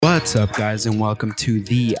What's up, guys, and welcome to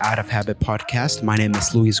the Out of Habit podcast. My name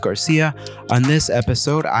is Luis Garcia. On this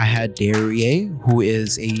episode, I had Darie, who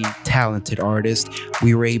is a talented artist.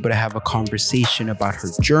 We were able to have a conversation about her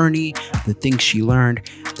journey, the things she learned.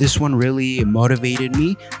 This one really motivated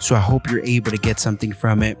me, so I hope you're able to get something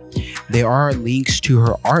from it. There are links to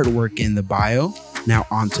her artwork in the bio. Now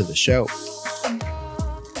on to the show.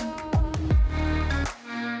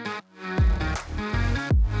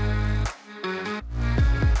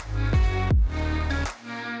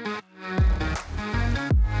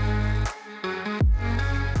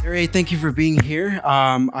 Thank you for being here.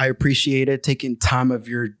 I appreciate it, taking time of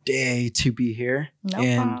your day to be here.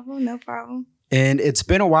 No problem. And it's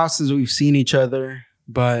been a while since we've seen each other,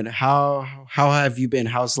 but how have you been?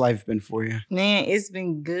 How's life been for you? Man, it's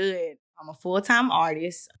been good. I'm a full-time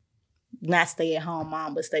artist, not stay-at-home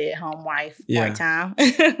mom, but stay-at-home wife part-time.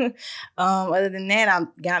 Other than that, I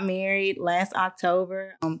got married last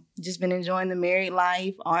October. Just been enjoying the married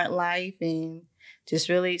life, art life, and just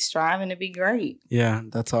really striving to be great. Yeah,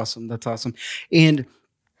 that's awesome. That's awesome. And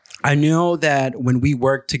I know that when we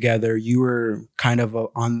worked together, you were kind of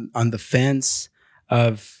on the fence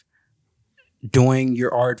of doing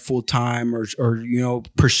your art full time or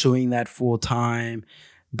pursuing that full time.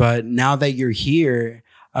 But now that you're here,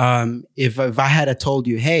 if I had told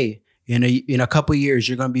you, hey, in a couple of years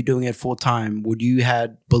you're going to be doing it full time, would you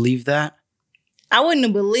have believed that? I wouldn't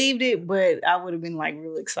have believed it, but I would have been like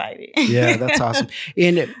real excited. Yeah, that's awesome.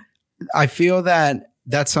 And I feel that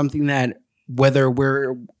that's something that whether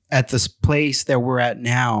we're at this place that we're at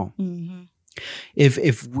now, mm-hmm.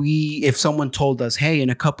 if someone told us, hey, in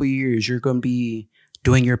a couple of years, you're going to be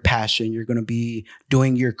doing your passion, you're going to be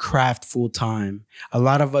doing your craft full time, a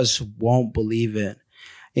lot of us won't believe it.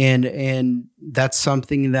 And that's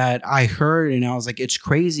something that I heard and I was like, it's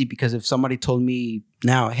crazy because if somebody told me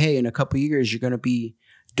now, hey, in a couple of years, you're going to be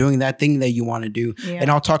doing that thing that you want to do. Yeah. And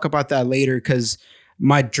I'll talk about that later because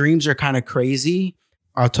my dreams are kind of crazy.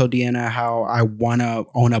 I'll tell Deanna how I want to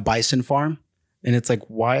own a bison farm. And it's like,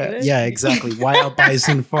 why? Really? Yeah, exactly. Why a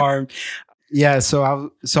bison farm? Yeah,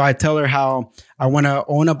 so I tell her how I want to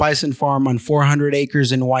own a bison farm on 400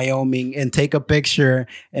 acres in Wyoming and take a picture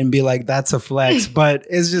and be like, that's a flex. But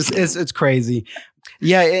it's crazy.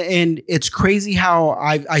 Yeah, and it's crazy how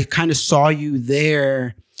I kind of saw you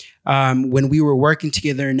there when we were working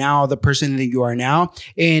together. Now the person that you are now,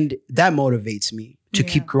 and that motivates me to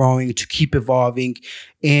keep growing, to keep evolving.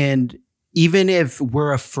 And even if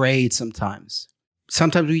we're afraid sometimes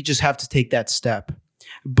we just have to take that step.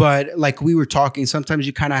 But like we were talking, sometimes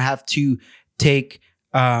you kind of have to take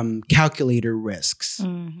calculator risks.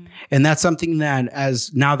 Mm-hmm. And that's something that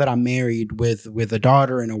now that I'm married with a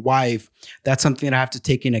daughter and a wife, that's something that I have to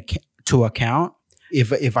take into account.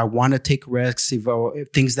 If I want to take risks, if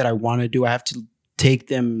things that I want to do, I have to take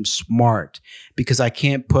them smart because I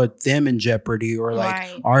can't put them in jeopardy or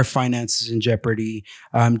our finances in jeopardy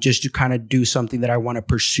just to kind of do something that I want to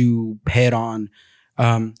pursue head on.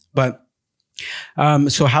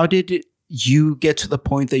 So how did you get to the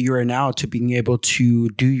point that you are now to being able to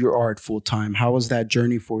do your art full time? How was that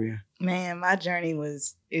journey for you? Man, my journey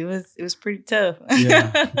was pretty tough.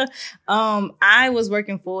 Yeah. I was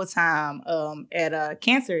working full time at a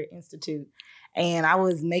cancer institute and I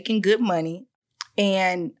was making good money.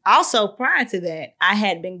 And also prior to that, I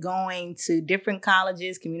had been going to different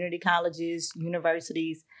colleges, community colleges,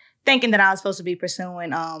 universities, thinking that I was supposed to be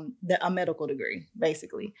pursuing a medical degree,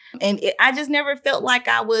 basically. And I just never felt like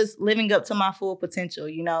I was living up to my full potential,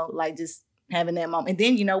 like just having that moment.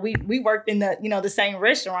 And then, we worked in the same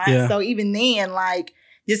restaurant. Yeah. So even then, like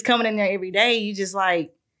just coming in there every day, you just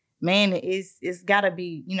like, man, it's gotta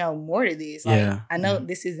be, more to this. Like, I know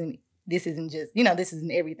this isn't just, this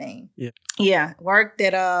isn't everything. Yeah. Yeah. Worked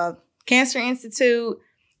at a cancer institute.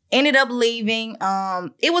 Ended up leaving.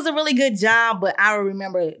 It was a really good job, but I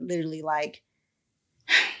remember literally like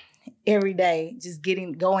every day just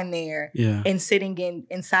going there and sitting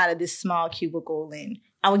inside of this small cubicle, and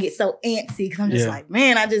I would get so antsy because I'm just like,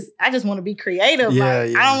 man, I just want to be creative.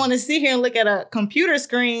 I don't want to sit here and look at a computer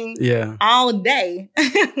screen all day.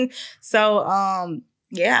 So I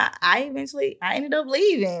ended up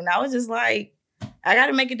leaving. I was just like, I got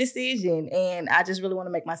to make a decision, and I just really want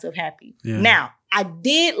to make myself happy. Yeah. Now, I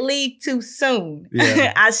did leave too soon.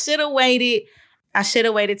 Yeah. I should have waited.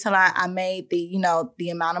 Till I made the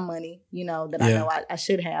amount of money, that I know I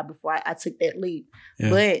should have before I took that leap. Yeah.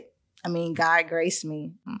 But I mean, God graced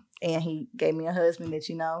me, and He gave me a husband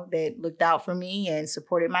that looked out for me and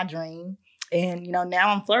supported my dream. And, now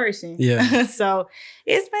I'm flourishing. Yeah. So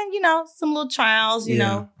it's been, some little trials,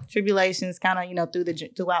 tribulations kind of,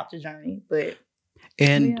 throughout the journey. But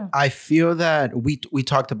And Yeah. I feel that we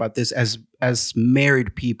talked about this as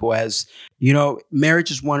married people, as you know,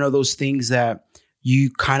 marriage is one of those things that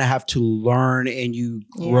you kind of have to learn and you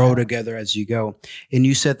grow Yeah. together as you go. And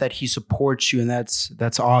you said that he supports you, and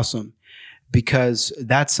that's awesome, because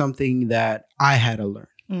that's something that I had to learn.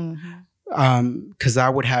 Because I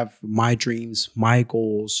would have my dreams, my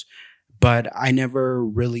goals, but I never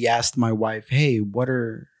really asked my wife, "Hey, what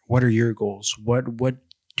are your goals? What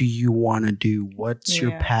do you want to do? What's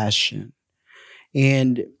your Yeah. passion?"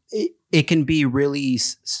 And it can be really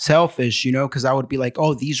selfish, you know, because I would be like,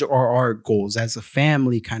 "Oh, these are our goals as a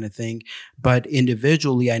family," kind of thing. But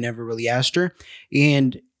individually, I never really asked her.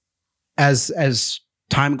 And as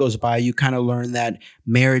time goes by, you kind of learn that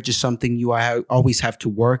marriage is something you always have to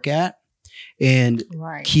work at and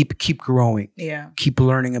Right. keep growing, Yeah. keep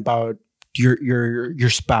learning about your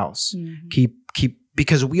spouse, keep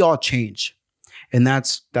because we all change, and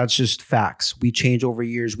that's just facts. We change over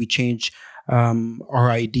years, we change our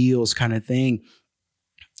ideals, kind of thing,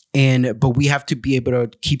 but we have to be able to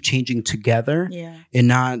keep changing together, Yeah. and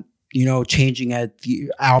not, you know, changing at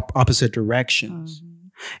the opposite directions.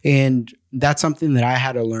 And that's something that I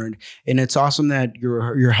had to learn. And it's awesome that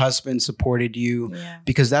your husband supported you, Yeah.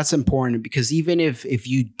 because that's important. Because even if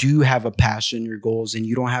you do have a passion, your goals, and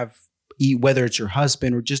you don't have, whether it's your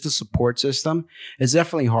husband or just a support system, it's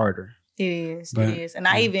definitely harder. It is. But, it is. And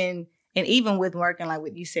I even with working, like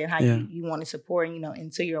what you said, how you want to support, you know,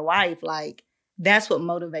 into your wife, like that's what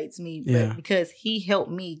motivates me. But because he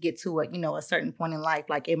helped me get to a certain point in life,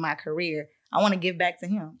 like in my career, I want to give back to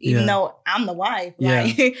him, even though I'm the wife.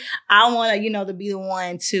 Like I want to, to be the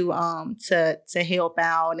one to help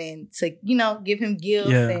out and to, give him gifts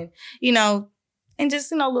and, and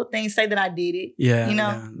just, little things, say that I did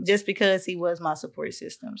it, just because he was my support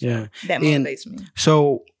system. So that motivates me.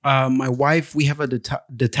 So my wife, we have a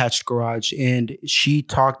detached garage, and she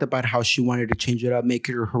talked about how she wanted to change it up, make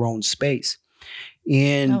it her own space.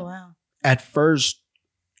 And at first,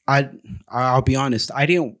 I'll be honest,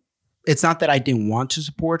 it's not that I didn't want to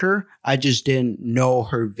support her. I just didn't know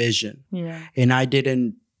her vision. Yeah. And I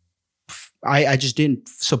just didn't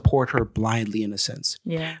support her blindly, in a sense.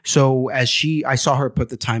 Yeah. So I saw her put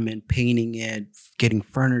the time in, painting it, getting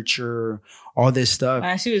furniture, all this stuff.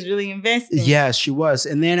 Wow, she was really investing. Yeah, she was.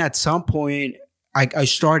 And then at some point, I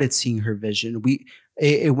started seeing her vision.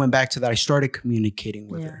 It went back to that. I started communicating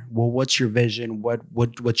with her. Well, what's your vision?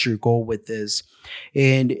 What's your goal with this?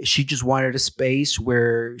 And she just wanted a space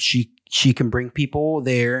where she can bring people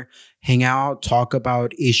there, hang out, talk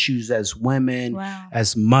about issues as women,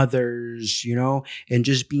 as mothers, and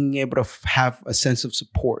just being able to have a sense of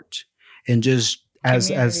support, and just as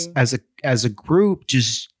a group,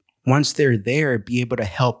 just once they're there, be able to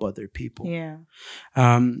help other people. Yeah.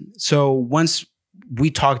 So once we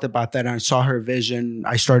talked about that and I saw her vision,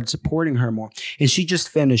 I started supporting her more, and she just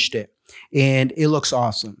finished it, and it looks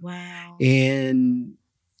awesome. Wow. And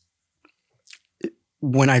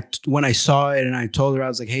when I saw it and I told her, I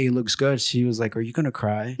was like, "Hey, it looks good," she was like, "Are you gonna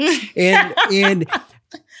cry?" and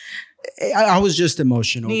I was just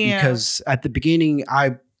emotional because at the beginning,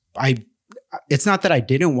 it's not that I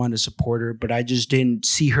didn't want to support her, but I just didn't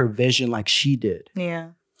see her vision like she did.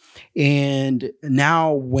 Yeah. And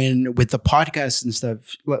now with the podcast and stuff,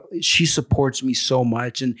 she supports me so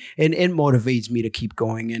much, and it motivates me to keep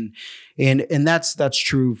going. And that's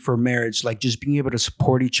true for marriage, like just being able to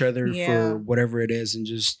support each other for whatever it is, and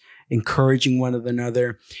just encouraging one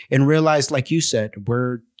another, and realize, like you said,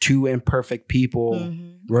 we're two imperfect people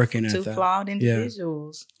working at that. Two flawed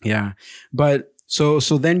individuals. Yeah. But so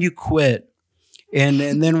then you quit. And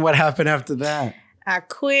then what happened after that? I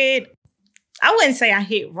quit. I wouldn't say I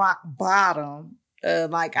hit rock bottom.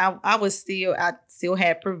 Like I still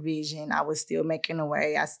had provision. I was still making a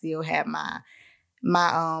way. I still had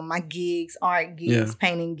my gigs, art gigs,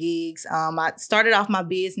 painting gigs. I started off my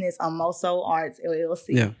business on Moso Arts LLC.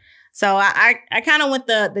 Yeah. So I kind of went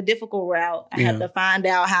the difficult route. I had to find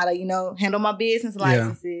out how to, handle my business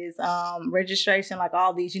licenses, registration, like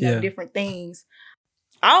all these, different things.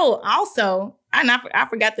 Oh, also, and I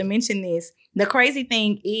forgot to mention this. The crazy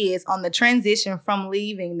thing is, on the transition from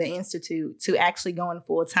leaving the Institute to actually going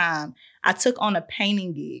full time, I took on a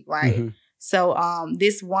painting gig, right? Mm-hmm. So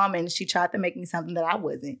this woman, she tried to make me something that I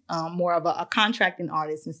wasn't, more of a contracting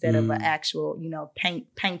artist instead of an actual,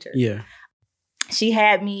 painter. Yeah. She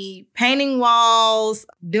had me painting walls,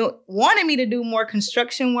 wanted me to do more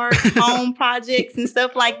construction work, home projects and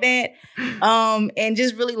stuff like that. And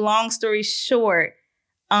just really long story short,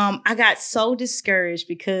 I got so discouraged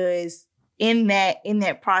because in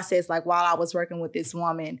that process, like while I was working with this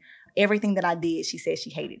woman, everything that I did, she said she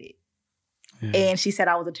hated it. Yeah. And she said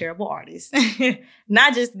I was a terrible artist.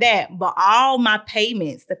 Not just that, but all my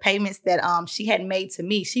payments, the payments that she had made to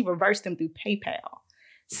me, she reversed them through PayPal.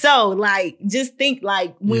 So like, just think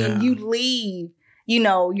like when you leave,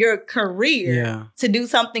 your career to do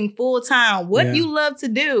something full time, what you love to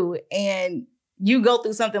do, and you go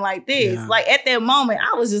through something like this. Yeah. Like at that moment,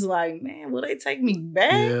 I was just like, man, will they take me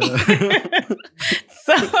back? Yeah.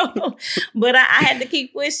 But I had to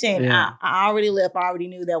keep pushing. Yeah. I already left. I already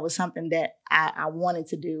knew that was something that I wanted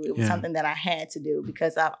to do. It was something that I had to do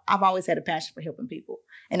because I've always had a passion for helping people.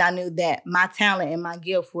 And I knew that my talent and my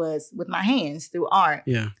gift was with my hands through art.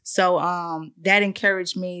 Yeah. So that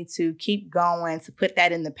encouraged me to keep going, to put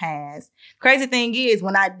that in the past. Crazy thing is,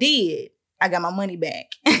 when I did, I got my money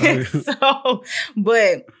back.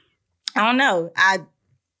 But I don't know. I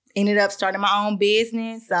ended up starting my own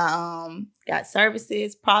business. I got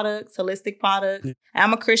services, products, holistic products. Yeah.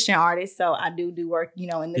 I'm a Christian artist, so I do work,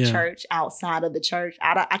 in the church, outside of the church.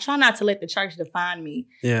 I try not to let the church define me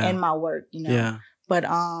and my work, Yeah.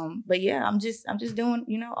 But yeah, I'm just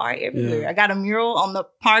doing, art everywhere. I got a mural on the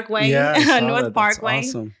Parkway, North Parkway.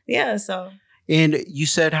 That's awesome. Yeah, so. And you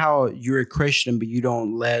said how you're a Christian, but you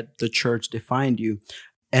don't let the church define you.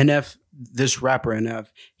 NF, this rapper NF,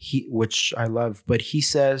 which I love, but he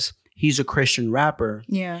says he's a Christian rapper.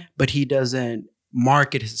 Yeah. But he doesn't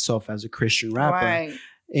market himself as a Christian rapper. Right.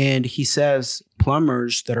 And he says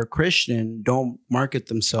plumbers that are Christian don't market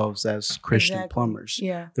themselves as Christian plumbers.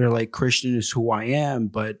 Yeah. They're like, Christian is who I am,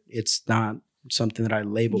 but it's not something that I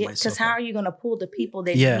label myself. Because how are you going to pull the people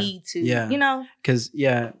that you need to, Because,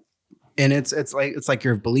 and it's like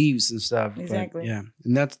your beliefs and stuff. Exactly. But,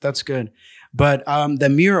 and that's good. But the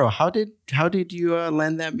mural, how did you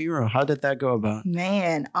land that mural? How did that go about?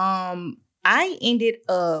 Man, I ended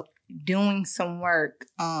up doing some work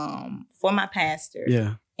for my pastor.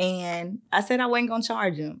 Yeah. And I said I wasn't going to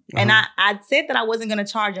charge him. And I said that I wasn't going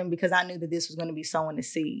to charge him because I knew that this was going to be sowing the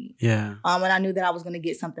seed. Yeah. And I knew that I was going to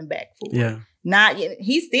get something back for it. Yeah.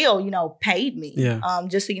 He still, paid me. Yeah.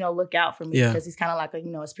 Just to, look out for me because he's kind of like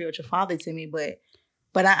a spiritual father to me.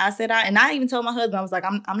 But I said, and I even told my husband, I was like,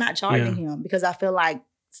 I'm not charging him because I feel like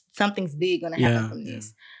something's big going to happen from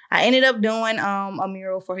this. I ended up doing a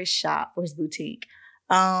mural for his shop, for his boutique.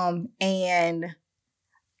 And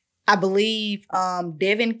I believe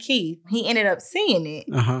Devin Keith, he ended up seeing it.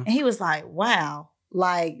 And he was like, wow,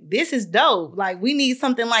 like, this is dope. Like, we need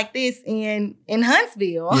something like this in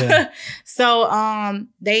Huntsville. Yeah. So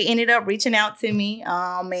they ended up reaching out to me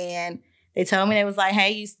and they told me, they was like,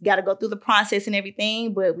 hey, you got to go through the process and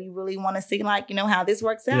everything, but we really want to see, like, how this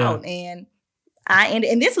works out. And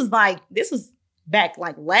this was back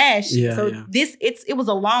like last year. So it was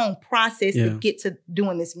a long process to get to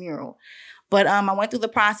doing this mural. But I went through the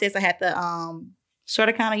process. I had to sort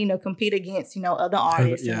of kind of, compete against, other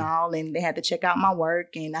artists and all. And they had to check out my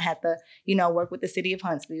work. And I had to, work with the city of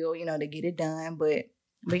Huntsville, to get it done. But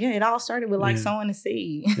yeah, it all started with like sowing the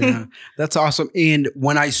seed. Yeah, that's awesome. And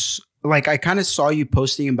when I kind of saw you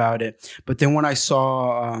posting about it, but then when I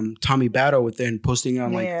saw Tommy Battle within posting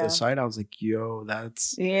on the site, I was like, yo,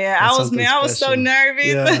 that's I was so nervous.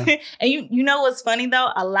 Yeah. And you know what's funny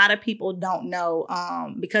though? A lot of people don't know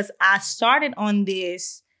because I started on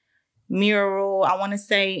this mural, I want to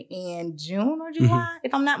say in June or July,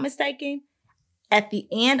 if I'm not mistaken. At the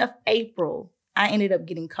end of April, I ended up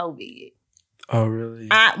getting COVID. Oh, really?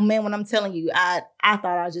 When I'm telling you, I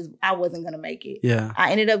thought I wasn't going to make it. Yeah.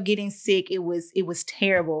 I ended up getting sick. It was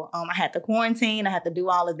terrible. I had to quarantine. I had to do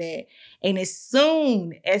all of that. And as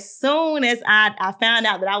soon as I found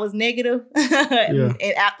out that I was negative and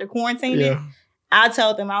after quarantining, I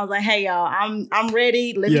told them, I was like, hey, y'all, I'm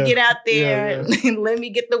ready. Let me get out there. Let me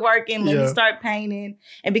get the work in. Let me start painting.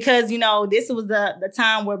 And because, this was the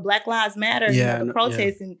time where Black Lives Matter, the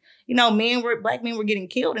protests and, Black men were getting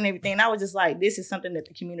killed and everything. And I was just like, this is something that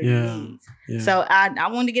the community needs. Yeah. So I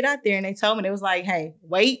wanted to get out there. And they told me, they was like, hey,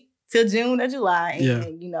 wait till June or July.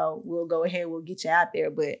 And, we'll go ahead. We'll get you out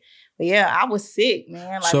there. But yeah, I was sick,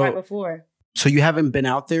 man, right before. So you haven't been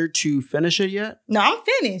out there to finish it yet? No, I'm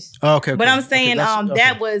finished. Oh, okay. But I'm saying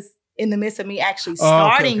that was in the midst of me actually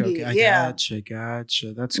starting it.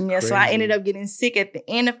 Gotcha. That's crazy. So I ended up getting sick at the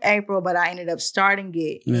end of April, but I ended up starting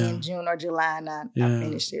it in June or July, and I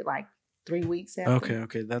finished it like 3 weeks after.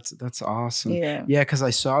 Okay. That's awesome. Yeah, because I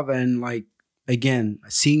saw that, and like, again,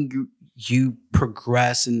 seeing you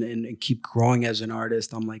progress and keep growing as an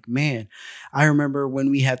artist. I'm like, man, I remember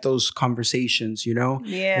when we had those conversations, Yeah.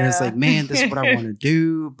 And it's like, man, this is what I want to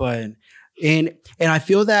do. But, and I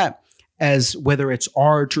feel that as whether it's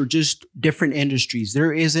art or just different industries,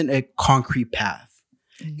 there isn't a concrete path.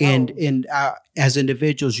 No. And as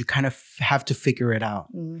individuals, you kind of have to figure it out.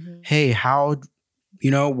 Hey, how,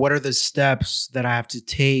 what are the steps that I have to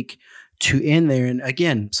take to end there? And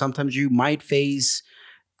again, sometimes you might face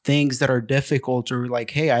things that are difficult, or like,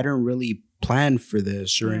 hey, I didn't really plan for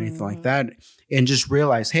this or anything like that. And just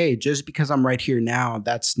realize, hey, just because I'm right here now,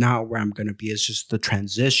 that's not where I'm going to be. It's just the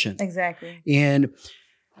transition. Exactly. And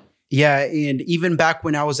yeah, and even back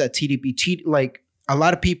when I was at TDB, like a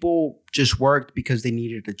lot of people just worked because they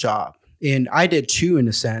needed a job. And I did too, in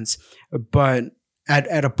a sense. But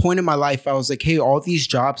at a point in my life, I was like, hey, all these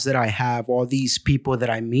jobs that I have, all these people that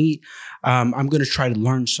I meet, I'm going to try to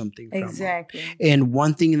learn something from Exactly. them. And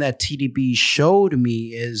one thing that TDB showed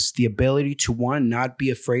me is the ability to, one, not be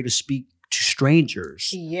afraid to speak to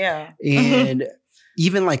strangers. Yeah. And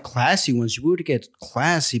even like classy ones, you would get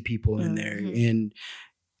classy people in there. And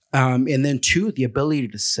then two, the ability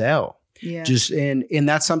to sell. Yeah. And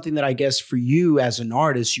that's something that I guess for you as an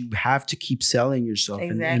artist, you have to keep selling yourself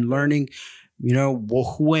and learning,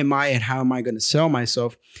 well, who am I and how am I going to sell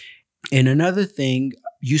myself? And another thing,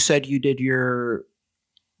 you said you did your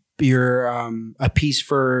a piece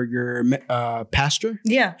for your pastor.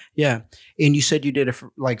 Yeah. Yeah. And you said you did it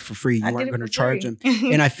for free. You weren't going to charge him.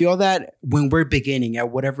 And I feel that when we're beginning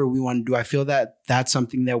at whatever we want to do, I feel that that's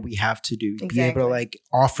something that we have to do. Be able to like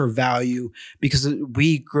offer value, because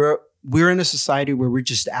we're in a society where we're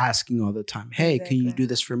just asking all the time, hey, can you do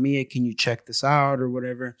this for me? Can you check this out or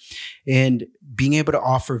whatever? And being able to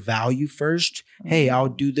offer value first. Hey, I'll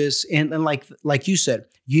do this. And like you said,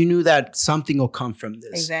 you knew that something will come from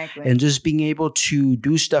this. Exactly. And just being able to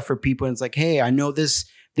do stuff for people. And it's like, hey, I know this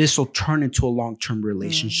will turn into a long-term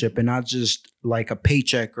relationship and not just like a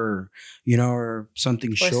paycheck or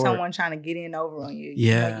something short. Or someone trying to get in over on you.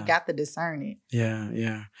 Yeah. You got to discern it. Yeah.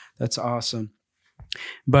 Yeah. That's awesome.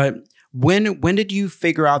 But when did you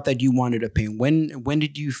figure out that you wanted to paint? When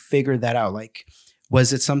did you figure that out? Like,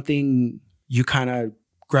 was it something you kind of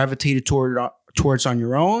gravitated towards on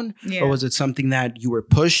your own? Yeah. Or was it something that you were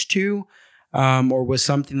pushed to? Or was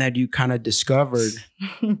something that you kind of discovered?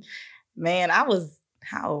 Man,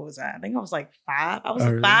 how old was I? I think I was like 5. I was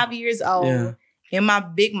really? 5 years old in my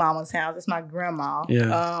big mama's house. It's my grandma.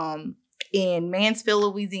 Yeah. In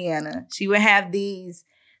Mansfield, Louisiana. She would have these,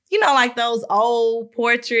 like those old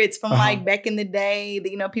portraits from like back in the day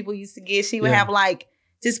that, people used to get. She would have like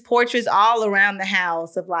just portraits all around the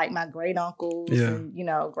house of like my great uncles and,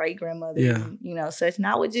 great grandmothers and, such. And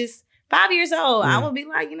I would just, 5 years old, I would be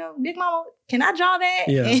like, Big Mama, can I draw that?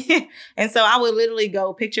 Yeah. And so I would literally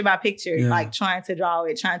go picture by picture, like trying to draw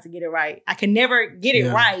it, trying to get it right. I can never get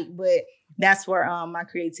it right, but that's where my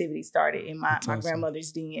creativity started in my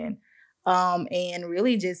grandmother's den. And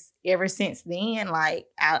really just ever since then, like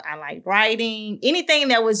I like writing, anything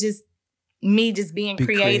that was just me just being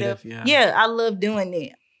creative. Yeah, I love doing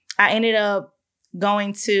it. I ended up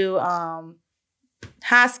going to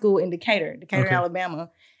high school in Decatur,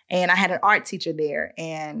 Alabama. And I had an art teacher there,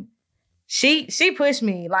 and she pushed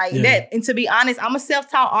me like that. And to be honest, I'm a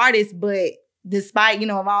self-taught artist, but despite,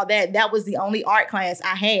 of all that, that was the only art class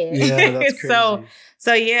I had. Yeah, that's crazy.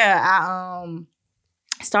 So yeah, I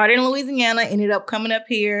started in Louisiana, ended up coming up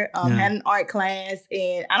here, had an art class,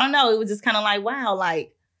 and I don't know, it was just kind of like, wow,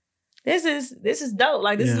 like this is dope.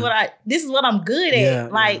 Like this is what I'm good at. Yeah,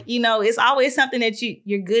 like, it's always something that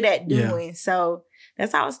you're good at doing. Yeah. So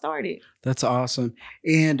that's how it started. That's awesome.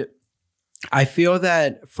 And I feel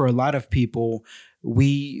that for a lot of people,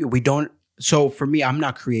 we don't. So for me, I'm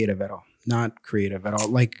not creative at all. Not creative at all.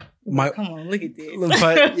 Like come on, look at this.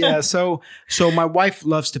 But yeah, so my wife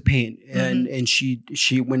loves to paint, and she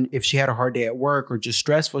if she had a hard day at work or just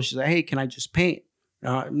stressful, she's like, hey, can I just paint?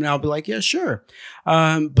 And I'll be like, yeah, sure.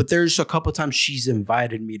 But there's a couple times she's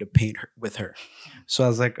invited me to paint with her. So I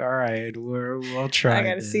was like, all right, we'll try. I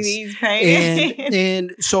gotta see these paintings.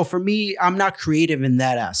 And so for me, I'm not creative in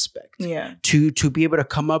that aspect. Yeah. To be able to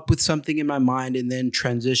come up with something in my mind and then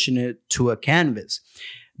transition it to a canvas.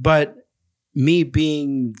 But me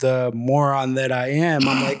being the moron that I am,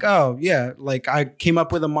 I'm like, oh yeah, like I came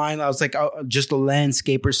up with a mind. I was like, just a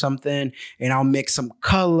landscape or something, and I'll mix some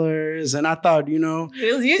colors. And I thought, you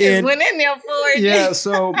just went in there for it. Yeah.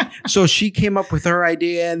 So she came up with her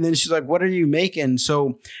idea, and then she's like, what are you making?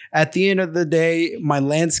 So at the end of the day, my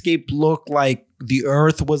landscape looked like the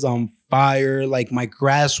earth was on fire. Like my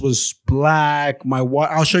grass was black.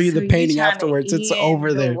 I'll show you the painting afterwards. It's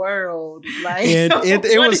over there. World. Like, and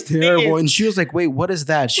it was terrible. And she was like, wait, what is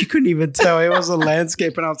that? She couldn't even tell. It was a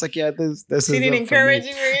landscape. And I was like, yeah, this she didn't encourage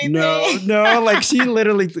you or anything? No, like she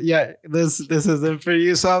literally, this isn't for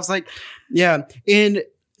you. So I was like, yeah. And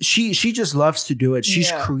she just loves to do it. She's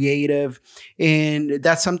Yeah. creative, and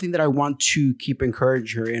that's something that I want to keep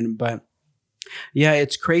encouraging her in. But yeah,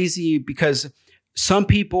 it's crazy because some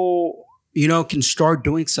people, can start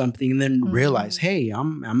doing something and then realize, hey,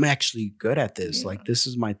 I'm actually good at this. Yeah. Like, this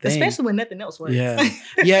is my thing. Especially when nothing else works. Yeah.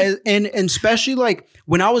 Yeah. And especially like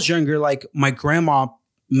when I was younger, like my grandma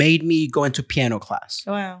made me go into piano class.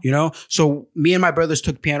 Wow. So me and my brothers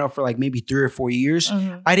took piano for like maybe 3 or 4 years.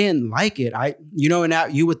 Mhm. I didn't like it. And now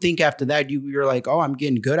you would think after that, you're like, oh, I'm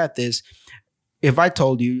getting good at this. If I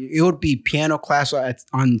told you it would be piano class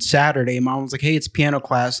on Saturday, mom was like, hey, it's piano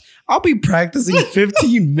class. I'll be practicing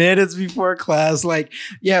 15 minutes before class. Like,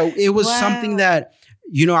 yeah, it was something that,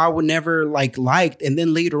 I would never liked. And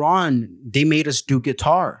then later on, they made us do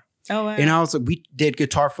guitar. Oh, wow. And I was like, we did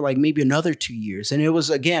guitar for like maybe another 2 years. And it was,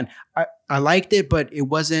 again, I liked it, but it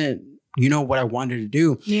wasn't, what I wanted to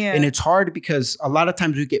do. Yeah. And it's hard because a lot of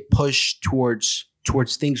times we get pushed towards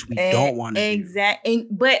things we don't want to do. Exactly.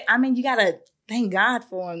 But I mean, you got to thank God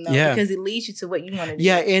for him though, because it leads you to what you want to do.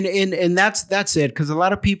 Yeah. And that's it. Because a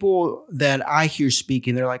lot of people that I hear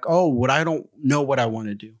speaking, they're like, oh, I don't know what I want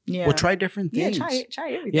to do. Yeah. Well, try different things. Yeah,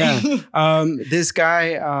 try everything. Yeah. This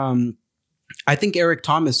guy, I think Eric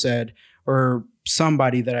Thomas said, or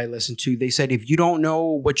somebody that I listened to, they said, if you don't know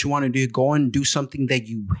what you want to do, go and do something that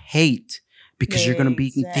you hate, because you're going to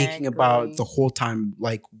be thinking about the whole time,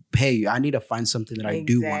 like, hey, I need to find something that I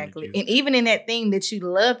do want to do. And even in that thing that you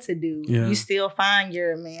love to do, you still find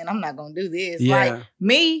I'm not going to do this. Like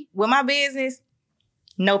me with my business,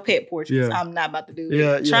 no pet portraits. Yeah. I'm not about to do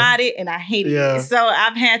it. Tried it and I hated it. So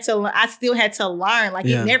I still had to learn. Like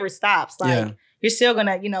it never stops. Like you're still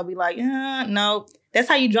gonna, be like, no. That's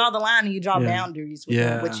how you draw the line and you draw boundaries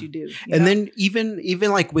with what you do. And then even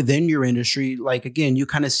like within your industry, like again, you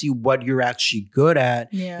kind of see what you're actually good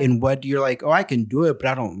at and what you're like, oh, I can do it, but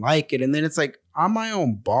I don't like it. And then it's like, I'm my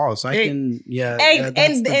own boss. I can,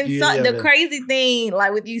 the crazy thing,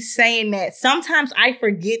 like with you saying that, sometimes I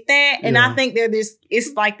forget that, and I think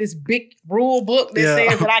it's like this big rule book that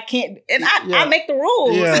says that I can't, and I make the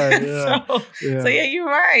rules. So you're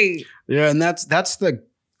right. Yeah, and that's the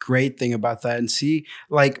great thing about that. And see,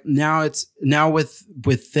 like now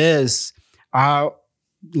with this,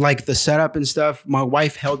 like the setup and stuff, my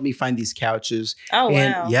wife helped me find these couches. Oh,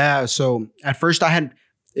 and wow. Yeah. So at first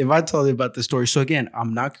if I told you about the story, so again,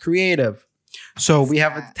 I'm not creative. So we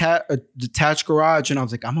have a detached garage, and I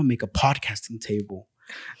was like, I'm gonna make a podcasting table.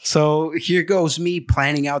 So here goes me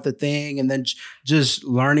planning out the thing and then just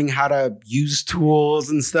learning how to use tools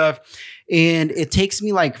and stuff. And it takes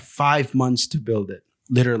me like 5 months to build it.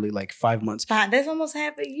 Literally like 5 months. That's almost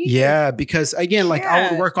half a year. Yeah, because again, like I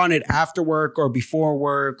would work on it after work or before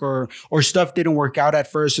work, or stuff didn't work out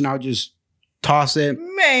at first, and I'll just toss it.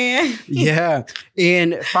 Man. Yeah.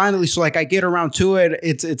 And finally, so like I get around to it.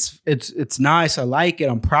 It's nice. I like it.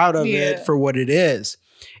 I'm proud of it for what it is.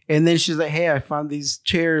 And then she's like, hey, I found these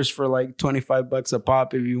chairs for like $25 a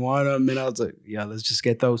pop if you want them. And I was like, yeah, let's just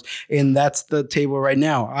get those. And that's the table right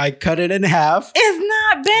now. I cut it in half. It's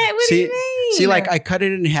not bad. What do you mean? See, like I cut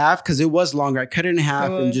it in half because it was longer. I cut it in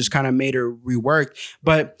half and just kind of made it rework.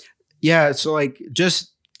 But yeah, so like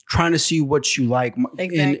just trying to see what you like.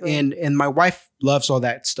 Exactly. And my wife loves all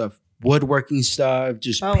that stuff. Woodworking stuff,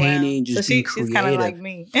 just painting, just being creative. She's kind of like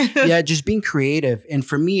me. Yeah, just being creative. And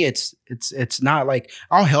for me, it's not like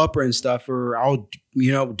I'll help her and stuff, or I'll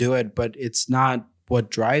do it, but it's not what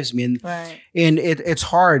drives me. And it's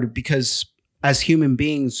hard because as human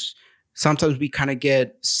beings, sometimes we kind of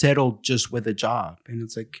get settled just with a job, and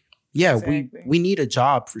it's like, we need a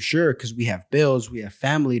job for sure because we have bills, we have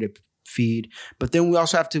family to feed, but then we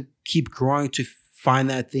also have to keep growing to find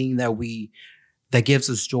that thing that gives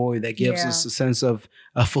us joy, that gives us a sense of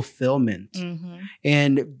fulfillment. Mm-hmm.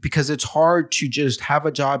 And because it's hard to just have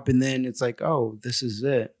a job and then it's like, oh, this is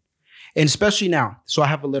it. And especially now. So I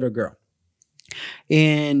have a little girl.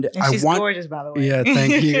 And she's gorgeous, by the way. Yeah,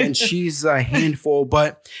 thank you. And she's a handful,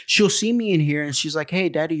 but she'll see me in here and she's like, hey,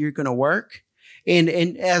 Daddy, you're going to work? And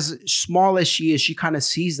as small as she is, she kind of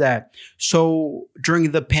sees that. So during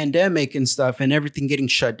the pandemic and stuff and everything getting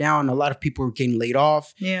shut down, a lot of people were getting laid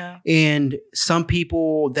off. Yeah. And some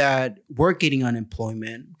people that were getting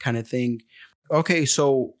unemployment kind of thing. Okay,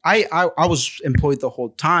 so I was employed the whole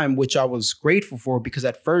time, which I was grateful for because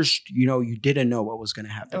at first, you didn't know what was going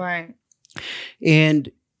to happen. Right.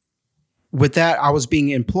 And with that, I was being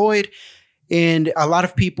employed. And a lot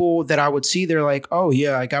of people that I would see, they're like, oh,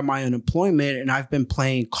 yeah, I got my unemployment and I've been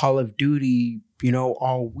playing Call of Duty,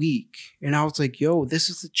 all week. And I was like, yo, this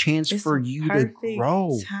is a chance for you to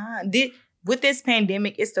grow. with this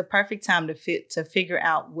pandemic, it's the perfect time to figure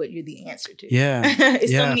out what you're the answer to. Yeah.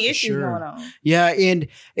 It's Yeah, so many for issues sure. going on. Yeah, and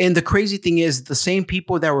the crazy thing is the same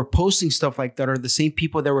people that were posting stuff like that are the same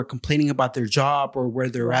people that were complaining about their job or where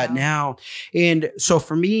they're at Wow. now. And so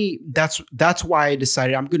for me, that's why I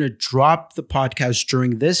decided I'm going to drop the podcast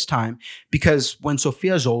during this time, because when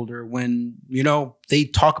Sophia's older, when, you know, they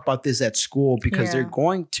talk about this at school because Yeah. they're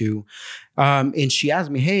going to, and she asked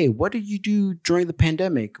me, hey, what did you do during the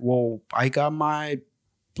pandemic? Well, I got my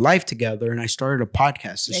life together and I started a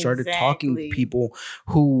podcast. I started talking to Exactly. people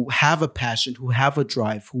who have a passion, who have a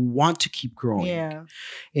drive, who want to keep growing, Yeah.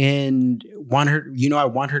 and want her, you know, I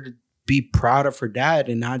want her to be proud of her dad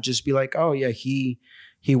and not just be like, oh yeah, he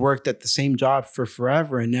worked at the same job for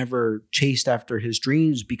forever and never chased after his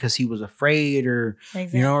dreams because he was afraid or,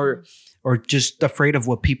 Exactly. you know, or just afraid of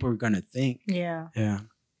what people are going to think. Yeah. Yeah.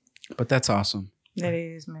 But that's awesome. That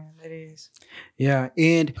is, man. That is. Yeah.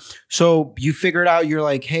 And so you figured out, you're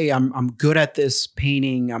like, hey, I'm good at this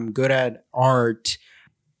painting. I'm good at art.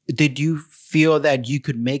 Did you feel that you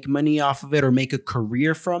could make money off of it or make a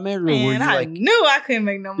career from it? Or were you Man, I like, knew I couldn't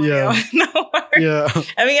make no money Yeah. off no work. yeah.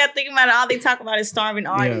 I mean, I think about it. All they talk about is starving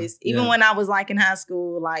artists. Even yeah. when I was like in high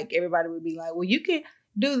school, like everybody would be like, well, you could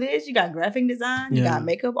do this. You got graphic design. You Yeah. got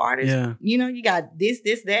makeup artists. Yeah. You know, you got this,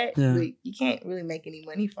 that. Yeah. But you can't really make any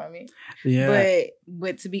money from it. Yeah.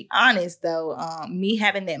 But to be honest, though, me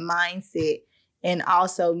having that mindset and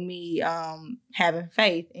also me having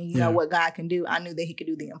faith and you know Yeah. what God can do, I knew that He could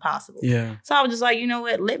do the impossible. Yeah. So I was just like, you know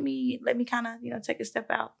what? Let me kind of, you know, take a step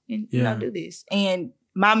out and you Yeah. know do this. And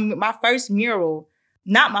my first mural,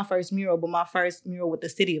 not my first mural, but my first mural with the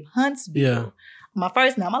city of Huntsville. Yeah. My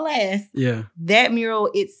first, not my last. Yeah. That mural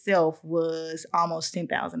itself was almost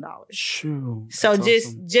 $10,000. Sure. So That's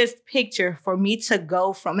awesome. just picture for me to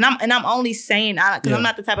go from, and I'm only saying because Yeah. I'm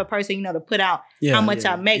not the type of person, you know, to put out Yeah, how much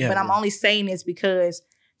yeah, I make, yeah, but I'm yeah. only saying this because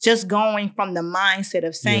just going from the mindset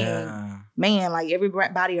of saying, Yeah. man, like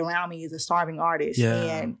everybody around me is a starving artist, Yeah.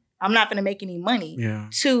 and I'm not gonna make any money. Yeah.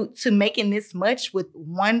 To making this much with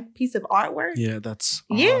one piece of artwork, Yeah. That's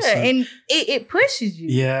yeah, awesome. and it pushes you.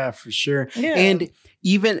 Yeah, for sure. Yeah. And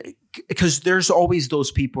even because there's always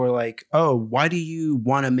those people who are like, oh, why do you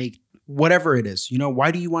want to make whatever it is? You know,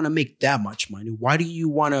 why do you want to make that much money? Why do you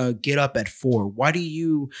want to get up at 4? Why do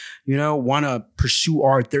you know, want to pursue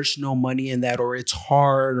art? There's no money in that, or it's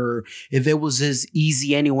hard, or if it was as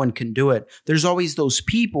easy, anyone can do it. There's always those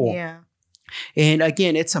people. Yeah. And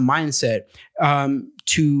again, it's a mindset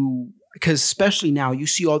because especially now you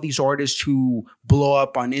see all these artists who blow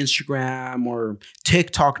up on Instagram or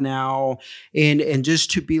TikTok now, and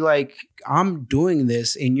just to be like, I'm doing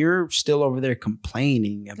this and you're still over there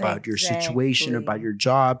complaining about your situation, Exactly. about your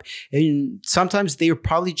job. And sometimes they're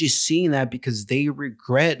probably just seeing that because they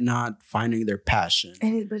regret not finding their passion.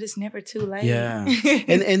 But it's never too late. Yeah.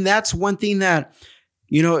 And that's one thing that,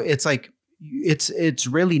 you know, it's like, it's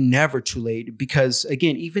really never too late, because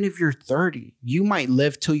again, even if you're 30, you might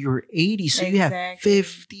live till you're 80. So you have Exactly.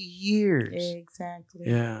 50 years. Exactly.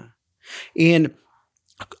 Yeah. And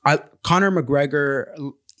Conor McGregor,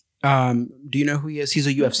 do you know who he is? He's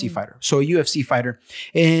a UFC Mhm. fighter. So a UFC fighter.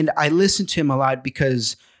 And I listen to him a lot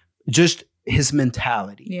because just his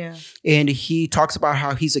mentality. Yeah. And he talks about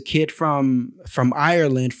how he's a kid from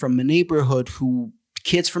Ireland, from a neighborhood who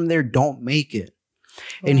kids from there don't make it.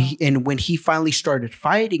 Wow. And when he finally started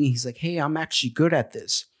fighting, he's like, hey, I'm actually good at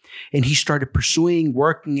this. And he started pursuing,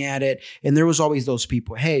 working at it. And there was always those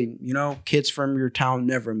people, hey, you know, kids from your town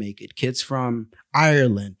never make it. Kids from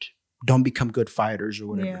Ireland don't become good fighters or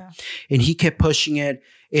whatever. Yeah. And he kept pushing it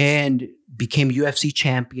and became UFC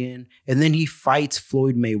champion. And then he fights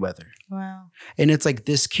Floyd Mayweather. Wow. And it's like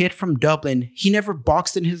this kid from Dublin, he never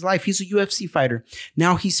boxed in his life. He's a UFC fighter.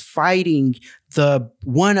 Now he's fighting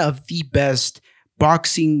one of the best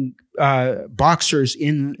boxers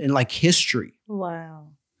in like history. Wow.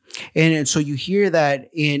 And so you hear that,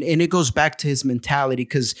 and it goes back to his mentality,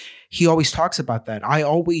 because he always talks about that. I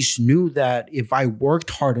always knew that if I worked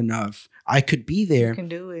hard enough, I could be there. You can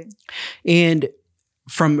do it. And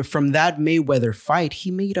from that Mayweather fight,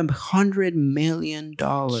 he made $100 million.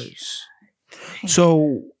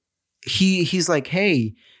 So he's like,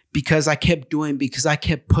 hey, because I kept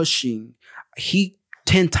pushing, he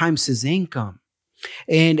 10 times his income.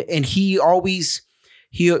 And he always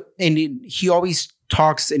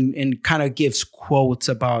talks and kind of gives quotes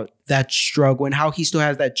about that struggle and how he still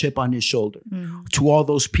has that chip on his shoulder Mhm. to all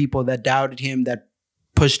those people that doubted him, that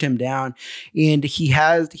pushed him down. And he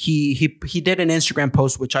did an Instagram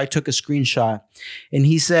post, which I took a screenshot, and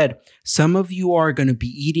he said, some of you are going to be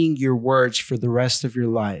eating your words for the rest of your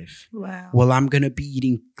life. Wow. Well, I'm going to be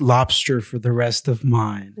eating lobster for the rest of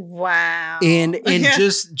mine. Wow. And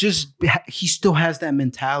just he still has that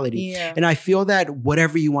mentality. Yeah. And I feel that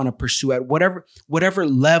whatever you want to pursue at whatever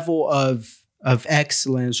level of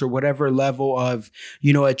excellence or whatever level of,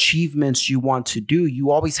 achievements you want to do, you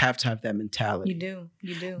always have to have that mentality.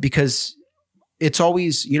 You do. Because it's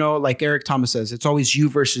always, like Eric Thomas says, it's always you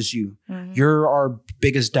versus you. Mm-hmm. You're our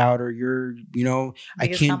biggest doubter. You're, I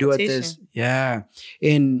can't do it this. Yeah.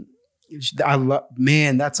 And I love,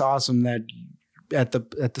 man, that's awesome that at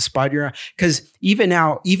the spot you're at. Because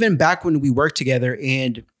even back when we worked together,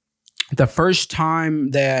 and the first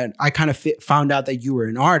time that I kind of found out that you were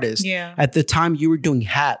an artist, at the time you were doing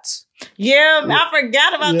hats. Yeah, I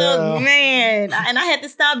forgot about those, man. And I had to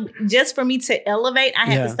stop just for me to elevate. I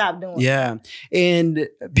had to stop doing it. Yeah. And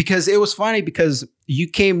because it was funny because you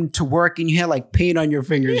came to work and you had like paint on your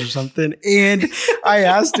fingers or something. And I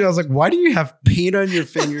asked you, I was like, why do you have paint on your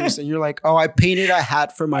fingers? And you're like, oh, I painted a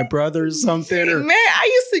hat for my brother or something. Or, man,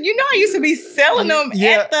 I used to be selling them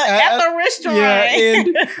at the restaurant.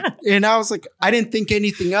 Yeah, and I was like, I didn't think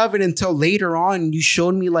anything of it until later on. You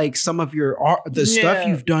showed me like some of your art, the stuff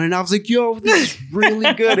you've done. And I was like, yo, this is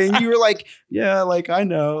really good. And you were like, yeah, like I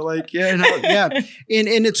know, like, yeah. And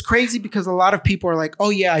and it's crazy because a lot of people are like, oh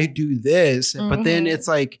yeah, I do this. But then it's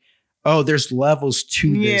like, oh, there's levels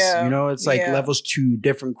to this, it's like levels to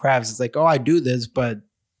different crafts. It's like, oh, I do this, but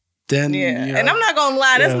then, and I'm not going to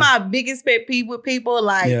lie. That's my biggest pet peeve with people.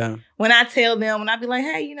 Like when I tell them, when I be like,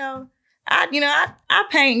 hey, I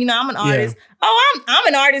paint, I'm an artist. Oh, I'm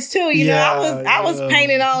an artist too. I was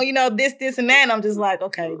painting on, this and that. And I'm just like,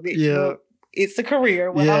 okay, it's a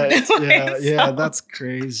career. What I'm doing. Yeah, that's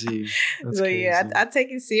crazy. That's crazy. I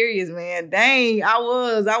take it serious, man. Dang, I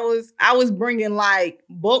was bringing like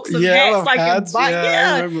books of hats, like hats,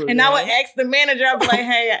 I would ask the manager. I'd be like,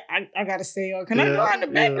 hey, I gotta say, can I go in the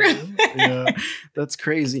background? That's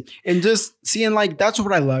crazy. And just seeing like that's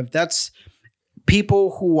what I love. That's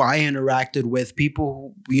people who I interacted with,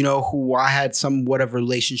 people who I had somewhat of a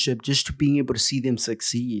relationship, just being able to see them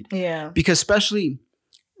succeed. Yeah, because especially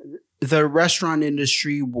the restaurant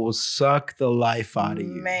industry will suck the life out of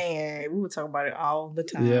you. Man, we would talk about it all the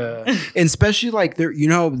time. Yeah. And especially like there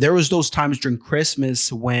was those times during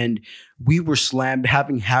Christmas when we were slammed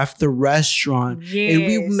having half the restaurant and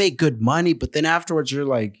we make good money. But then afterwards you're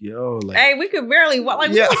like, yo, like, hey, we could barely walk. Like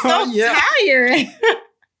we were so tired.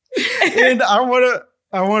 And I want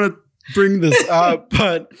to bring this up,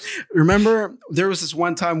 but remember there was this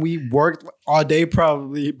one time we worked all day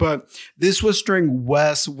probably, but this was during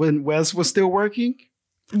Wes, when Wes was still working.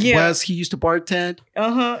 Wes, he used to bartend.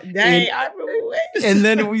 Dang, I remember Wes. And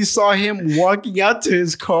then we saw him walking out to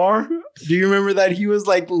his car. Do you remember that? He was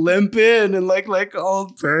like limping and like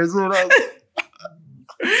old person.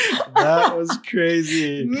 That was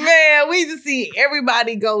crazy. Man, we just see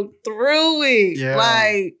everybody go through it. Yeah.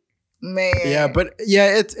 Like, man. Yeah, but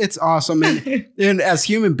it's awesome. And as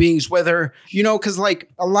human beings, whether, because like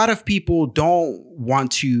a lot of people don't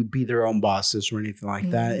want to be their own bosses or anything like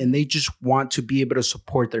that. And they just want to be able to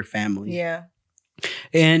support their family. Yeah.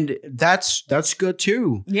 And that's good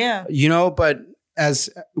too. Yeah. But as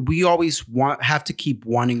we always have to keep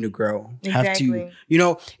wanting to grow. Exactly. Have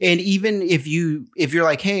to, and even if you're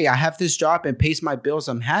like, hey, I have this job and pays my bills,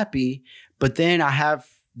 I'm happy. But then I have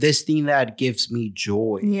this thing that gives me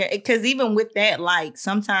joy. Yeah, because even with that, like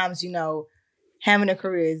sometimes, having a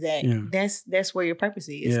career is that's where your purpose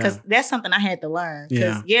is. Because that's something I had to learn.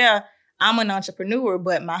 Because I'm an entrepreneur,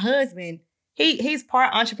 but my husband, he's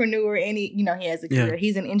part entrepreneur and he has a career.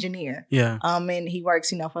 He's an engineer. Yeah. And he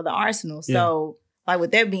works, for the Arsenal. So like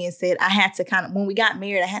with that being said, I had to when we got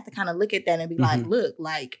married, I had to kind of look at that and be like, look,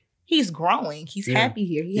 like he's growing. He's happy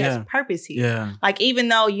here. He has purpose here. Yeah. Like even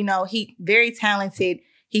though, he very talented.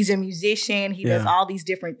 He's a musician. He does all these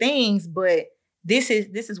different things, but this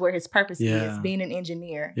is where his purpose is, being an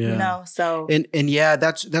engineer. So and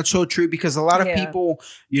that's so true because a lot of people,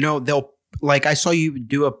 they'll like I saw you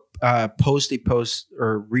do a post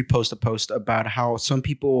or repost a post about how some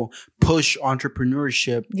people push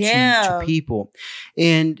entrepreneurship to people,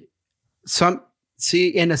 and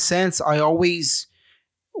in a sense, I always.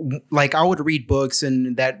 Like I would read books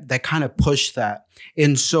and that kind of pushed that.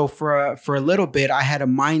 And so for a little bit, I had a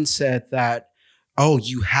mindset that, oh,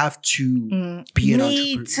 you have to be an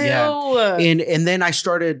entrepreneur. Me too. Yeah. And then I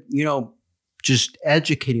started, just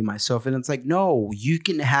educating myself. And it's like, no, you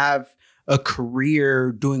can have a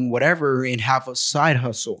career doing whatever and have a side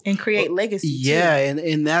hustle. And create legacy too.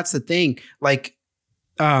 And that's the thing. Like,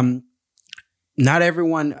 not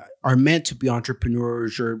everyone are meant to be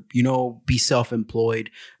entrepreneurs or, be self-employed,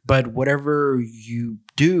 but whatever you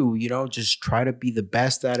do, just try to be the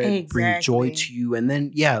best at it, bring joy to you. And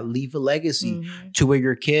then, leave a legacy to where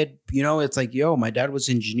your kid, it's like, my dad was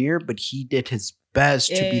an engineer, but he did his best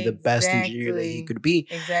to be the best engineer that he could be.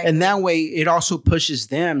 And that way it also pushes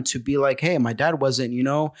them to be like, hey, my dad wasn't,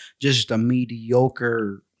 just a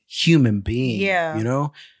mediocre human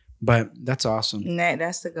being, But that's awesome.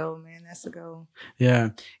 That's the goal, man. That's the goal. Yeah.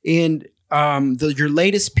 And your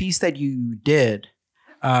latest piece that you did,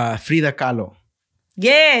 Frida Kahlo.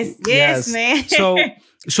 Yes, man.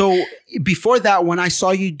 So before that, when I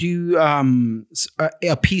saw you do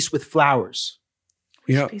a piece with flowers,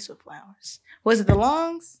 a piece with flowers. Was it the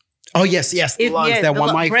lungs? Oh yes, the lungs. That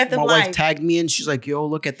one, my wife tagged me in. She's like, "Yo,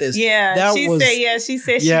 look at this." Yeah, she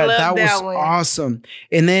said she loved that was one. Awesome.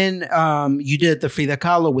 And then you did the Frida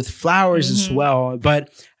Kahlo with flowers as well.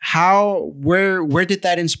 But where did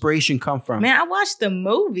that inspiration come from? Man, I watched the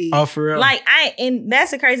movie. Oh, for real? And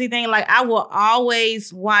that's the crazy thing. Like, I will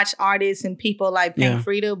always watch artists and people like paint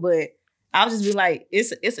Frida, but I'll just be like,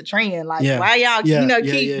 it's a trend. Like, why y'all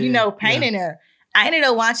keep painting her? I ended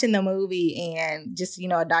up watching the movie and just,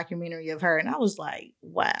 a documentary of her. And I was like,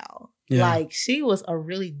 wow. Yeah. Like, she was a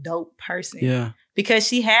really dope person. Yeah. Because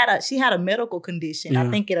she had a medical condition. Yeah. I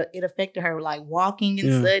think it affected her, like, walking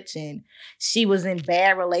and such. And she was in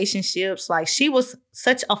bad relationships. Like, she was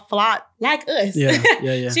such a flawed, like us.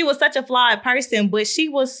 Yeah. She was such a flawed person, but she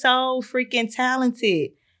was so freaking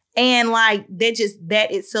talented. And like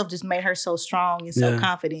that itself just made her so strong and so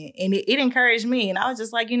confident. And it encouraged me. And I was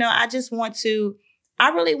just like, I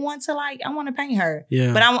really want to I want to paint her.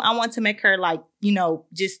 Yeah. But I want to make her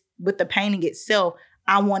just with the painting itself,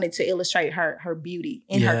 I wanted to illustrate her beauty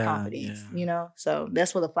and her confidence, So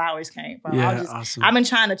that's where the flowers came from. Yeah, awesome. I've been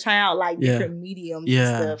trying to try out different mediums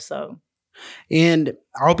and stuff. So. And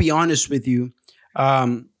I'll be honest with you.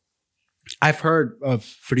 I've heard of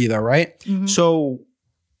Frida, right? Mm-hmm. So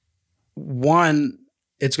one,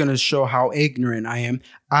 it's going to show how ignorant I am.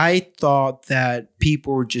 I thought that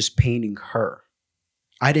people were just painting her.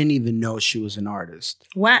 I didn't even know she was an artist.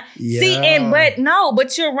 What? Yeah. See, but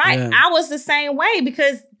you're right. Yeah. I was the same way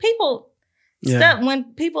because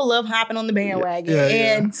when people love hopping on the bandwagon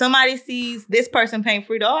and somebody sees this person paint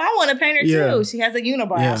Frida, I want to paint her too. She has a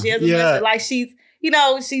unibrow. Yeah. She has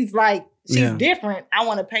a she's like, she's different. I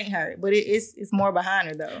want to paint her, but it's more behind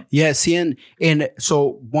her though. Yeah, see, and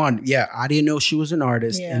so one, I didn't know she was an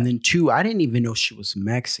artist, and then two, I didn't even know she was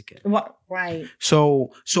Mexican. Right.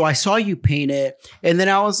 So I saw you paint it, and then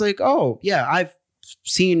I was like, oh yeah, I've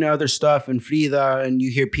seen other stuff in Frida, and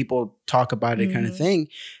you hear people talk about it, kind of thing.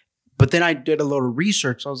 But then I did a little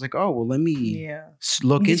research. I was like, oh well, let me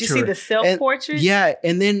look into it. Did you see the self-portrait? Yeah,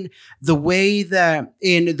 and then the way that,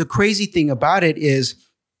 and the crazy thing about it is,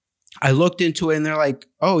 I looked into it and they're like,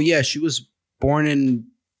 oh yeah, she was born in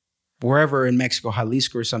wherever in Mexico,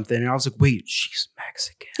 Jalisco or something. And I was like, wait, she's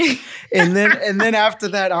Mexican. and then after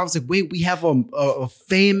that, I was like, wait, we have a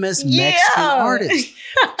famous Mexican artist.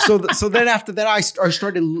 So then after that, I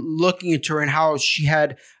started looking into her and how she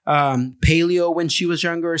had paleo when she was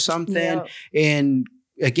younger or something. Yeah. And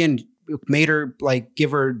again, made her give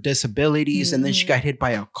her disabilities. And then she got hit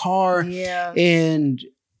by a car. Yeah. And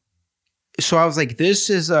so I was like, this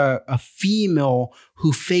is a female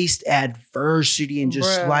who faced adversity and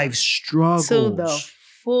just life struggles. To the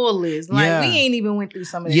fullest. We ain't even went through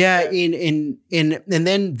some of that stuff. And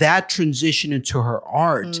then that transitioned into her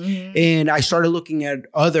art. Mm-hmm. And I started looking at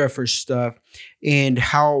other of her stuff and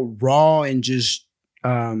how raw and just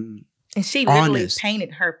and she literally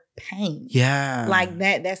painted her pain. Yeah. Like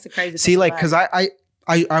that's the crazy thing. See, because I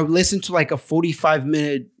listened to a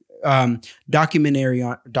 45-minute documentary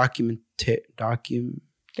on documentary. It's all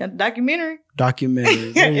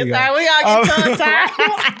we all get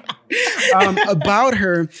tongue-tied. About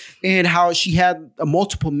her and how she had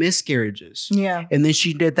multiple miscarriages. Yeah. And then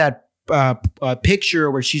she did that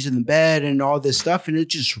picture where she's in the bed and all this stuff, and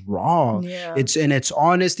it's just raw. Yeah. It's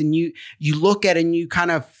honest, and you look at it and you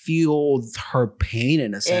kind of feel her pain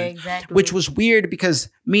in a sense. Exactly. Which was weird because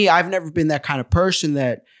I've never been that kind of person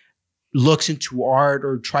that looks into art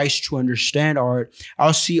or tries to understand art.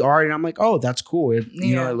 I'll see art and I'm like, oh, that's cool. It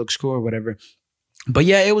looks cool or whatever. But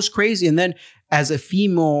yeah, it was crazy. And then as a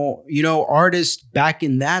female, artists back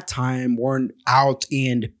in that time weren't out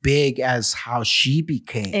and big as how she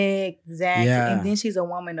became. Exactly. Yeah. And then she's a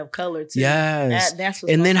woman of color too. Yes. That's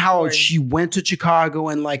what's and then how important. she went to Chicago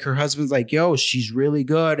and like her husband's like, yo, she's really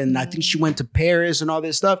good. And I think she went to Paris and all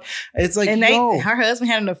this stuff. It's like, and her husband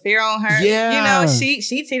had an affair on her. Yeah. She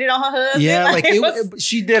cheated on her husband. Yeah, like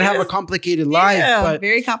she did have a complicated life. Yeah, but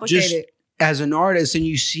very complicated. Just as an artist, and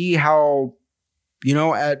you see how,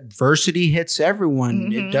 adversity hits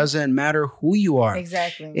everyone. Mm-hmm. It doesn't matter who you are.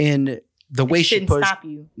 Exactly. And the way she pushed, stop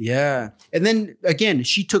you. Yeah. And then again,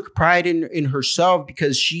 she took pride in herself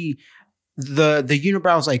because the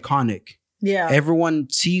unibrow is iconic. Yeah. Everyone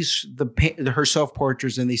sees her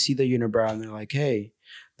self-portraits and they see the unibrow and they're like, hey,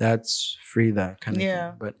 that's Frida kind of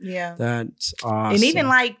thing. But that's awesome. And even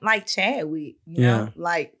like Chadwick,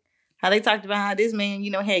 like how they talked about how this man,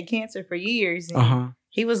 had cancer for years. And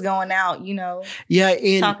he was going out,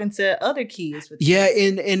 talking to other kids.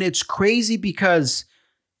 And it's crazy because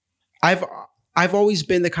I've always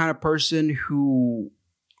been the kind of person who,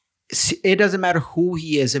 it doesn't matter who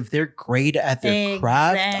he is. If they're great at their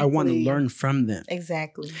craft, I want to learn from them.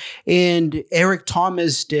 Exactly. And Eric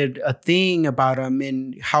Thomas did a thing about him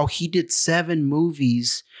and how he did 7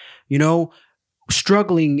 movies,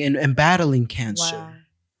 struggling and battling cancer. Wow.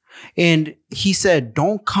 And he said,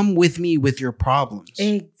 don't come with me with your problems.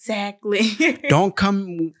 Exactly. Don't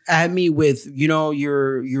come at me with,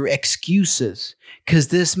 your excuses. Because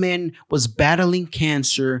this man was battling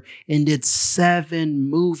cancer and did 7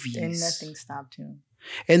 movies. And nothing stopped him.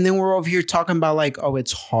 And then we're over here talking about like, oh,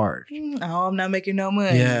 it's hard. Oh, I'm not making no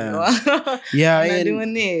money. Yeah. Yeah. I'm not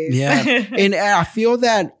doing this. Yeah. And I feel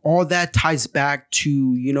that all that ties back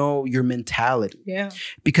to, your mentality. Yeah.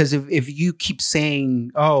 Because if you keep saying,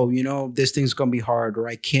 oh, this thing's going to be hard, or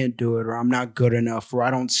I can't do it, or I'm not good enough, or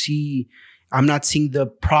I'm not seeing the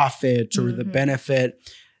profit or the benefit,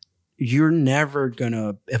 you're never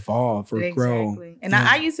gonna evolve or grow. And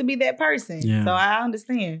I used to be that person, so I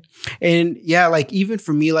understand. And like even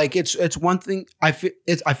for me, like it's one thing. I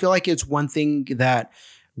feel like it's one thing that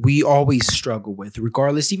we always struggle with,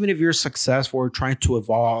 regardless. Even if you're successful or trying to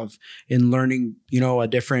evolve in learning, a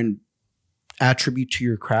different attribute to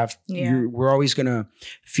your craft, we're always gonna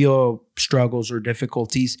feel struggles or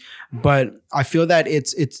difficulties. But I feel that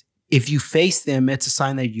it's. If you face them, it's a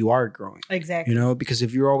sign that you are growing. Exactly. Because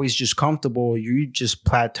if you're always just comfortable, you just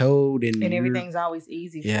plateaued and everything's always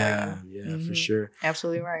easy for you. Yeah, for sure.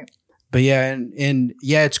 Absolutely right. But and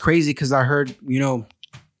it's crazy because I heard,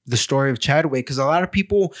 the story of Chadwick, because a lot of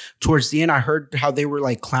people towards the end, I heard how they were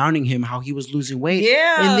like clowning him, how he was losing weight.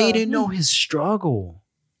 Yeah. And they didn't know his struggle.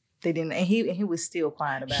 They didn't, and he was still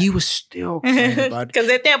quiet about it. He was still quiet about it. Because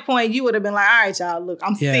at that point, you would have been like, all right, y'all, look,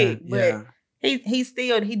 I'm sick. But he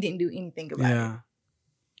didn't do anything about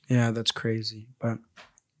it. Yeah, that's crazy. But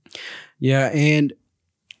and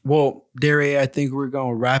well, Dare, I think we're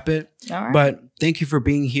gonna wrap it. All right. But thank you for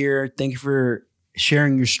being here. Thank you for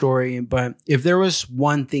sharing your story. But if there was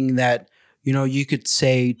one thing that you could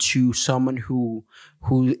say to someone who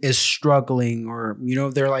is struggling, or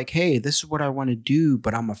they're like, hey, this is what I want to do,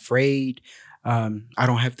 but I'm afraid. I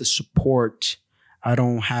don't have the support. I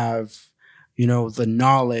don't have the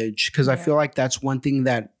knowledge, because I feel like that's one thing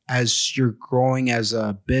that as you're growing as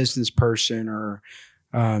a business person, or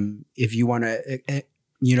if you want to,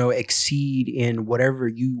 exceed in whatever,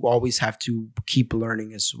 you always have to keep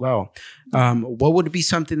learning as well. What would be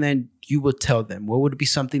something that you would tell them? What would be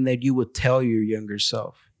something that you would tell your younger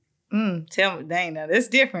self? Tell me, dang, now that's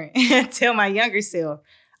different. Tell my younger self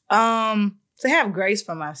to have grace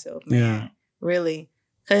for myself, man. Yeah. Really,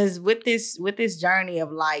 because with this journey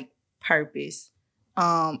of like purpose,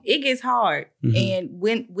 it gets hard. And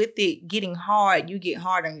when with it getting hard, you get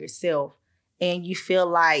hard on yourself, and you feel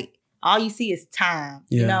like all you see is time.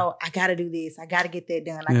 I gotta do this, I gotta get that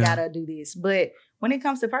done, I gotta do this. But when it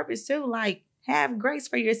comes to purpose too, like, have grace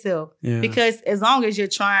for yourself, because as long as you're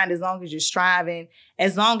trying, as long as you're striving,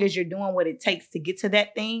 as long as you're doing what it takes to get to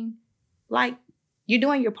that thing, like, you're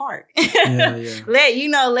doing your part.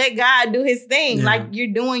 Let God do his thing. Like,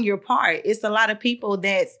 you're doing your part. It's a lot of people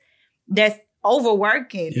that's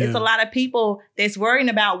overworking. It's a lot of people that's worrying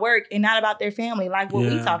about work and not about their family, like what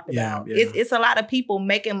we talked about. It's a lot of people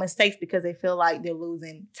making mistakes because they feel like they're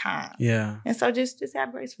losing time. And so just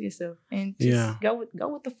have grace for yourself and just go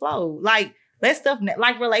with the flow. Like, let stuff,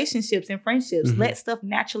 like relationships and friendships, let stuff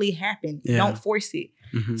naturally happen. Don't force it.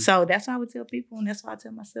 So that's what I would tell people, and that's what I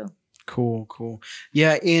tell myself. Cool.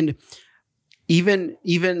 Yeah, and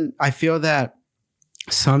even I feel that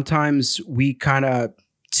sometimes we kind of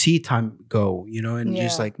see time go, and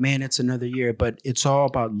just Yeah. like, man, it's another year. But it's all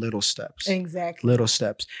about little steps. Exactly. Little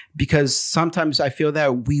steps. Because sometimes I feel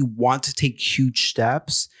that we want to take huge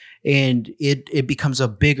steps and it becomes a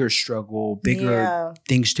bigger struggle, bigger Yeah.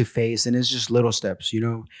 things to face. And it's just little steps,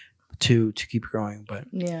 to keep growing.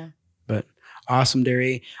 Yeah. But awesome,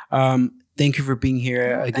 Derry. Thank you for being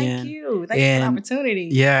here Oh, again. Thank you. Thank you for And the opportunity.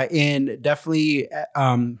 Yeah, and definitely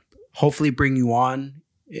hopefully bring you on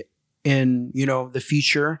in the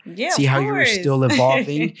future. Yeah. See of how you're course. still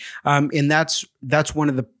evolving. And that's one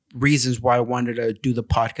of the reasons why I wanted to do the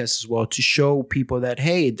podcast as well, to show people that,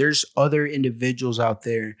 hey, there's other individuals out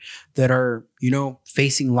there that are,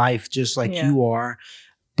 facing life just like Yeah. you are,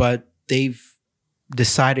 but they've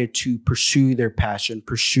decided to pursue their passion,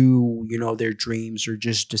 pursue, their dreams, or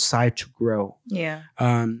just decide to grow. Yeah.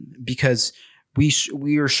 Because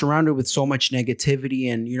we are surrounded with so much negativity,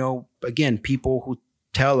 and again, people who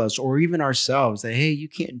tell us, or even ourselves, that, hey, you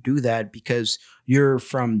can't do that because you're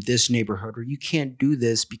from this neighborhood, or you can't do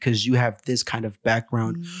this because you have this kind of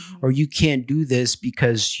background, Mhm. or you can't do this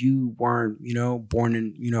because you weren't, born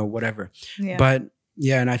in, whatever. Yeah. But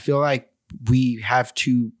yeah, and I feel like we have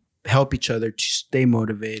to help each other to stay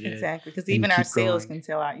motivated. Exactly. Because and even keep ourselves growing. can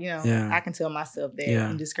tell our, Yeah. I can tell myself that Yeah.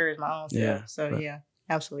 and discourage my own self. Yeah. So But- yeah,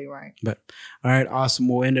 absolutely right. All right, awesome.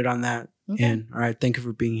 We'll end it on that. Okay. And all right, thank you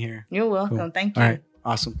for being here. You're welcome. Cool. Thank you. All right,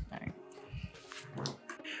 awesome. All right.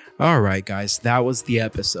 All right, guys, that was the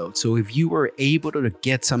episode. So if you were able to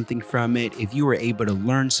get something from it, if you were able to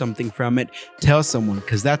learn something from it, tell someone,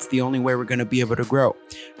 because that's the only way we're going to be able to grow.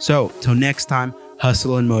 So till next time,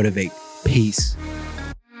 hustle and motivate. Peace.